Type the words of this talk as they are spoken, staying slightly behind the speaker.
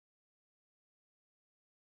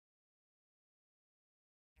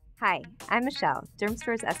Hi, I'm Michelle,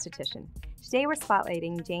 Dermstore's esthetician. Today we're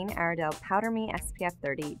spotlighting Jane Iredale Powder Me SPF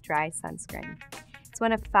 30 Dry Sunscreen. It's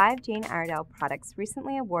one of 5 Jane Iredale products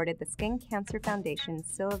recently awarded the Skin Cancer Foundation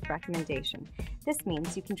Seal of Recommendation. This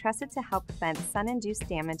means you can trust it to help prevent sun-induced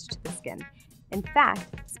damage to the skin. In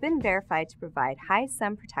fact, it's been verified to provide high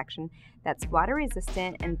sun protection that's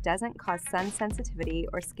water-resistant and doesn't cause sun sensitivity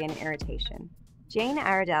or skin irritation. Jane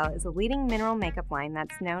Iredale is a leading mineral makeup line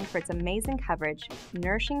that's known for its amazing coverage,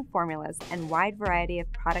 nourishing formulas, and wide variety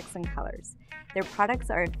of products and colors. Their products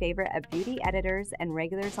are a favorite of beauty editors and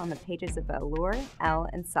regulars on the pages of Allure, Elle,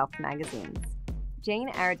 and Self magazines. Jane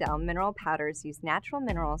Iredale mineral powders use natural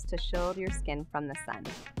minerals to shield your skin from the sun.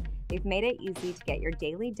 They've made it easy to get your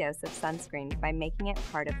daily dose of sunscreen by making it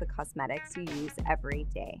part of the cosmetics you use every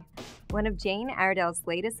day. One of Jane Iredale's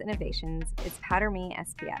latest innovations is Powder Me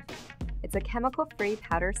SPF. It's a chemical-free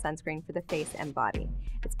powder sunscreen for the face and body.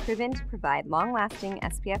 It's proven to provide long-lasting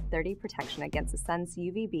SPF 30 protection against the sun's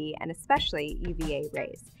UVB and especially UVA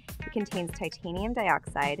rays. It contains titanium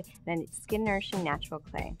dioxide and a skin-nourishing natural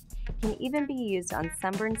clay. It can even be used on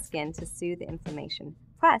sunburned skin to soothe inflammation.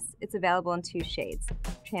 Plus, it's available in 2 shades,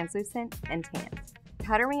 translucent and tan.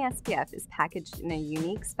 Powder Me SPF is packaged in a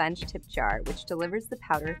unique sponge-tip jar which delivers the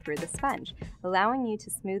powder through the sponge, allowing you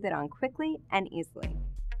to smooth it on quickly and easily.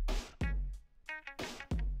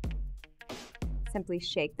 Simply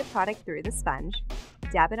shake the product through the sponge,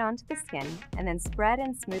 dab it onto the skin, and then spread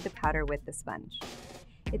and smooth the powder with the sponge.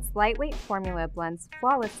 Its lightweight formula blends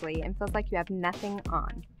flawlessly and feels like you have nothing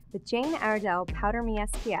on. With Jane Iredale Powder Me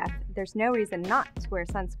SPF, there's no reason not to wear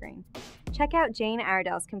sunscreen. Check out Jane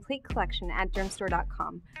Iredale's complete collection at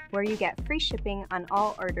dermstore.com, where you get free shipping on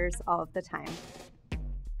all orders all of the time.